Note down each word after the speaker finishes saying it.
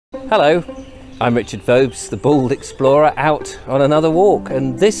Hello, I'm Richard Vobes, the bald explorer, out on another walk,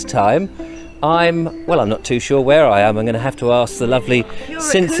 and this time I'm not too sure where I am. I'm going to have to ask the lovely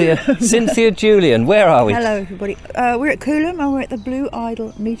Cynthia Julian. Where are we? Hello everybody, we're at Coolham and we're at the Blue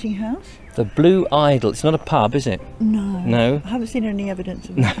Idol Meeting House. The Blue Idol, it's not a pub, is it? No. No? I haven't seen any evidence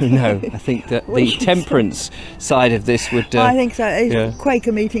of it. No, I think that the temperance side of this would... I think so, it's yeah.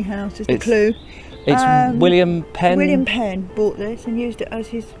 Quaker Meeting House is the clue. It's William Penn? William Penn bought this and used it as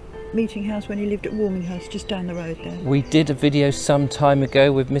his meeting house when he lived at Warminghurst, just down the road there. We did a video some time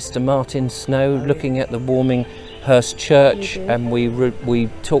ago with Mr. Martin Snow looking at the Warminghurst Church, and we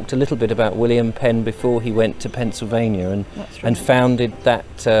talked a little bit about William Penn before he went to Pennsylvania and founded that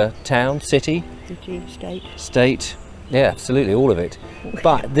city, state. Yeah, absolutely, all of it.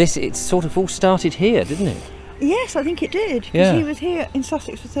 But it sort of all started here, didn't it? Yes, I think it did. Yeah. He was here in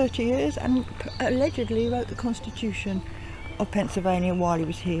Sussex for 30 years and allegedly wrote the Constitution of Pennsylvania while he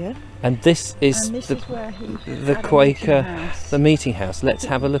was here. And this is where the Quaker, the meeting house. Let's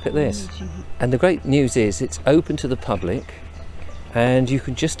have a look at this. And the great news is it's open to the public and you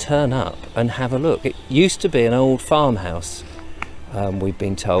can just turn up and have a look. It used to be an old farmhouse, we've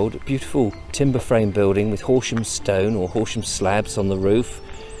been told. A beautiful timber frame building with Horsham stone or Horsham slabs on the roof.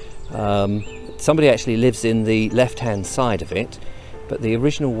 Somebody actually lives in the left hand side of it, but the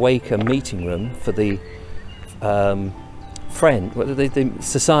original Quaker meeting room for the the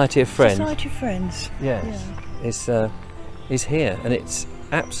Society of Friends. Society of Friends. Yes, yeah. Is here, and it's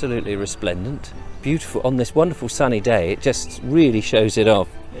absolutely resplendent, beautiful on this wonderful sunny day. It just really shows it off.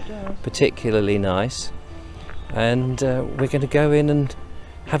 It does. Particularly nice, and we're going to go in and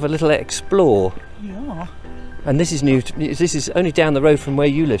have a little explore. Yeah. And this is new. This is only down the road from where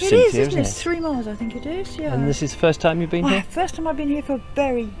you live, Cynthia, isn't it? It's 3 miles, I think it is. Yeah. And this is the first time you've been here? First time I've been here for a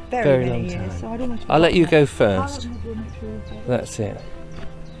very many years. So I'll let you go first. That's it.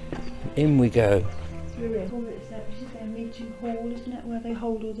 In we go. This is their meeting hall, isn't it? Where they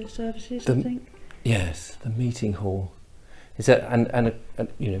hold all their services, I think. Yes, the meeting hall. Is that and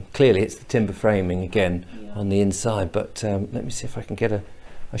you know, clearly it's the timber framing again on the inside. But let me see if I can get a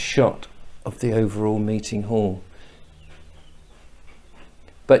shot of the overall meeting hall.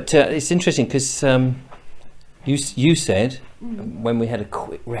 But it's interesting because you said when we had a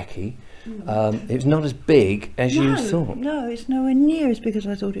quick recce, it was not as big as you thought. No, it's nowhere near as big as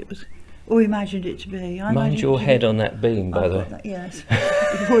I thought it was, or imagined it to be. Mind your head on that beam, by the way. Yes,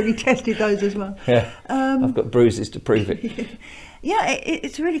 you've already tested those as well. Yeah, I've got bruises to prove it. Yeah,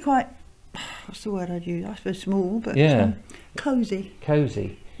 it's really quite, what's the word I'd use? I suppose small, but cosy.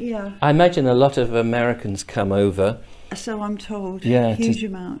 Cosy. Yeah. I imagine a lot of Americans come over. So I'm told. Yeah, huge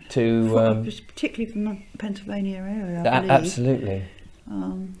amount. Particularly from the Pennsylvania area. I believe. Absolutely.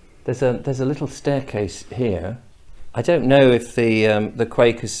 There's a little staircase here. I don't know if the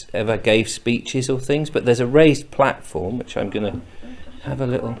Quakers ever gave speeches or things, but there's a raised platform which I'm going to have a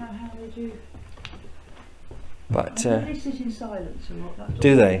little. But they sit in silence a lot.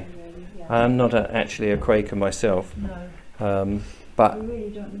 Do they? Really, yeah. I'm not actually a Quaker myself. No. But I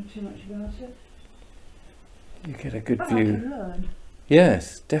really don't know too much about it. You get a good view. I can learn.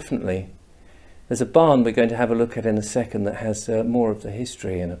 Yes, definitely. There's a barn we're going to have a look at in a second that has more of the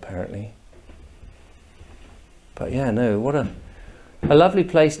history in, apparently. But yeah, no, what a lovely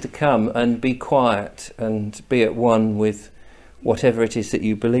place to come and be quiet and be at one with whatever it is that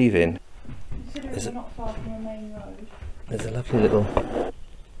you believe in. Considering we're not far from the main road. There's a lovely little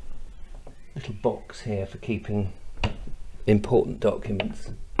box here for keeping important documents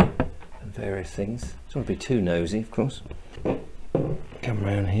and various things. Don't want to be too nosy, of course. Come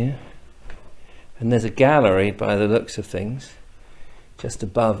round here, and there's a gallery by the looks of things just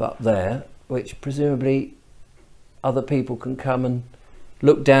above up there, which presumably other people can come and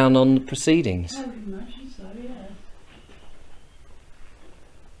look down on the proceedings. I would imagine so, yeah.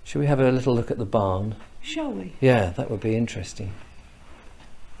 Shall we have a little look at the barn? Shall we? Yeah, that would be interesting.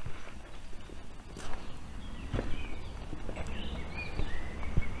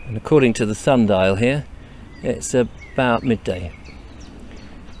 And according to the sundial here, it's about midday.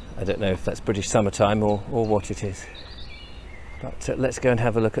 I don't know if that's British summertime or what it is. But let's go and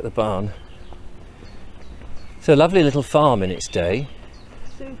have a look at the barn. It's a lovely little farm in its day.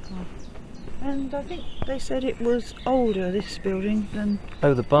 Super. And I think they said it was older, this building, than...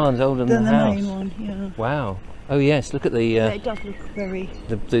 Oh, the barn's older than the house. Main one, yeah. Wow. Oh yes, look at the... yeah, it does look very...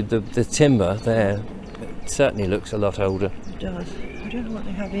 The timber there, it certainly looks a lot older. It does. I don't know what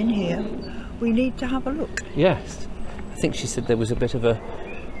they have in here. We need to have a look. Yes. I think she said there was a bit of a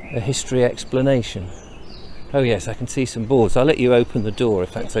history explanation. Oh yes, I can see some boards. I'll let you open the door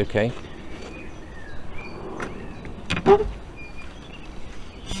if that's okay.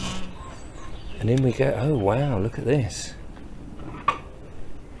 And in we go. Oh wow, look at this.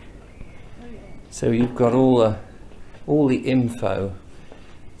 So you've got all the info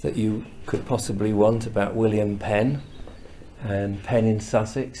that you could possibly want about William Penn and Penn in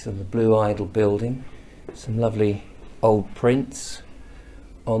Sussex and the Blue Idol building. Some lovely old prints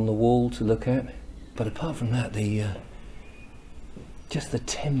on the wall to look at. But apart from that, just the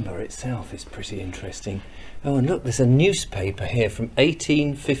timber itself is pretty interesting. Oh, and look, there's a newspaper here from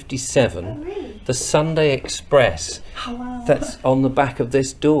 1857, Oh, really? the Sunday Express. Oh, wow. That's on the back of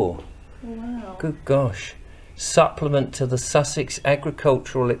this door. Oh, wow. Good gosh. Supplement to the Sussex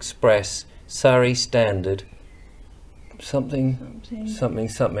Agricultural Express, Surrey Standard, something,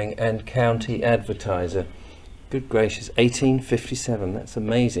 and County Advertiser. Good gracious, 1857, that's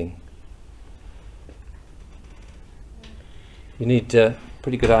amazing. You need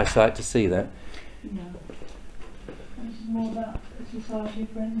pretty good eyesight to see that. No. This is more about the Society of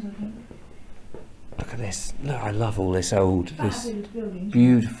Friends, I think. Look at this. Look, I love all this old, this Fabulous buildings.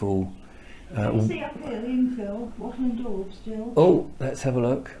 beautiful. Can you see up here the infill, Wattle and Daub still? Oh, let's have a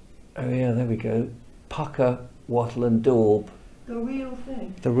look. Oh yeah, there we go. Pucker, Wattle and Daub. The real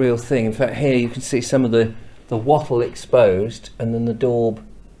thing. The real thing. In fact, here you can see some of the wattle exposed and then the daub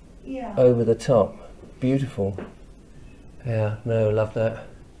Yeah. over the top. Beautiful. Yeah, no, love that.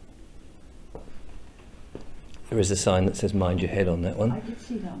 There is a sign that says mind your head on that I one. did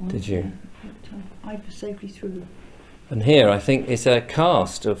see that one. Did you? Yeah, but, I was safely through. And here I think is a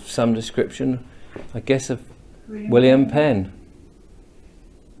cast of some description, I guess, of William Penn.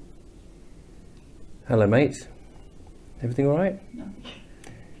 Hello mate. Everything alright? No.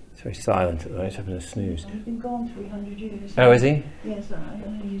 It's very silent at the moment, having a snooze. He's been gone 300 years. Oh, is he? Yes, I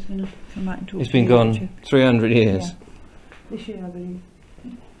know he's going to come back and talk He's to been you, gone actually. 300 years. Yeah. This year, I believe.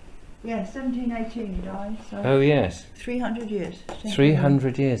 Yeah, 1718 he died, so Oh yes, 300 years.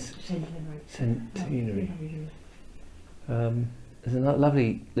 300 years. Centenary. Centenary. 300 years. There's a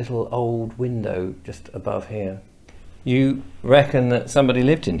lovely little old window just above here. You reckon that somebody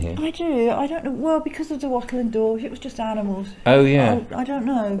lived in here? I do. I don't know. Well, because of the wattle and daub, it was just animals. Oh yeah. I don't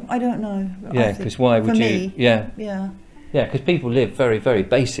know. I don't know. Yeah, because why would for you? me, Yeah, yeah. yeah, because people lived very, very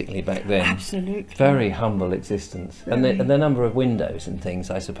basically back then. Absolutely. Very humble existence, and Very. the number of windows and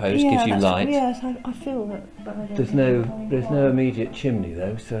things, I suppose, Yeah, gives you that's- light. Yes, I feel that. But I don't There's think no immediate chimney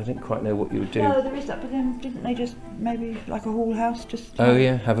though, so I didn't quite know what you would do. No, there is that. But then didn't they just maybe like a hall house? Just. Oh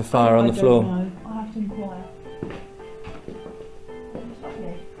yeah, have a fire on the floor. I don't know. I have to inquire. It's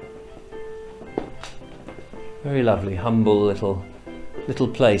lovely. Very lovely, humble little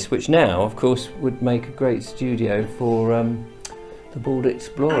place, which now, of course, would make a great studio for the Bald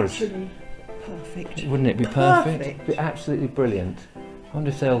Explorers. Actually, perfect. Wouldn't it be perfect? Perfect. Be absolutely brilliant. I wonder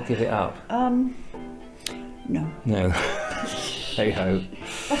if they'll give it up. No. No. Hey ho.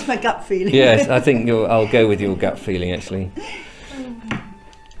 That's my gut feeling. Yes, I think I'll go with your gut feeling actually. There's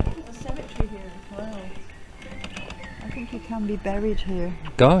a cemetery here as well. I think you can be buried here.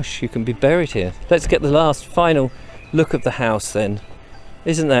 Gosh, you can be buried here. Let's get the last final look of the house then.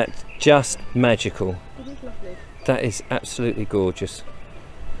 Isn't that just magical? It is lovely. That is absolutely gorgeous.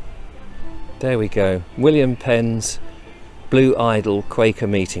 There we go. William Penn's Blue Idol Quaker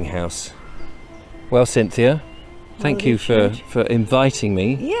Meeting House. Well, Cynthia, thank you for inviting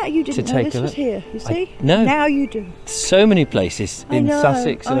me. Yeah, you didn't to know take this a was look. here, you see? No. Now you do. So many places I in know,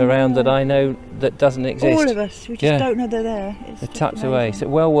 Sussex and I around know. that I know that doesn't exist. All of us, we just Yeah. don't know they're there. It's They're just tucked away. amazing.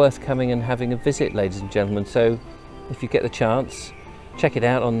 So well worth coming and having a visit, ladies and gentlemen. So if you get the chance, check it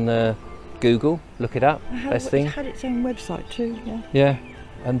out on Google, look it up, best thing. It had its own website too, yeah. Yeah.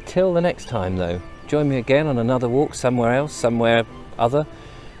 Until the next time though, join me again on another walk somewhere else, somewhere other.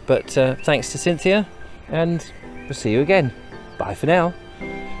 But thanks to Cynthia, and we'll see you again. Bye for now.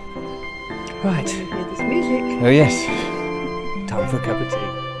 Right. When you hear this music. Oh yes. Time for a cup of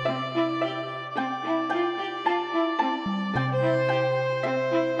tea.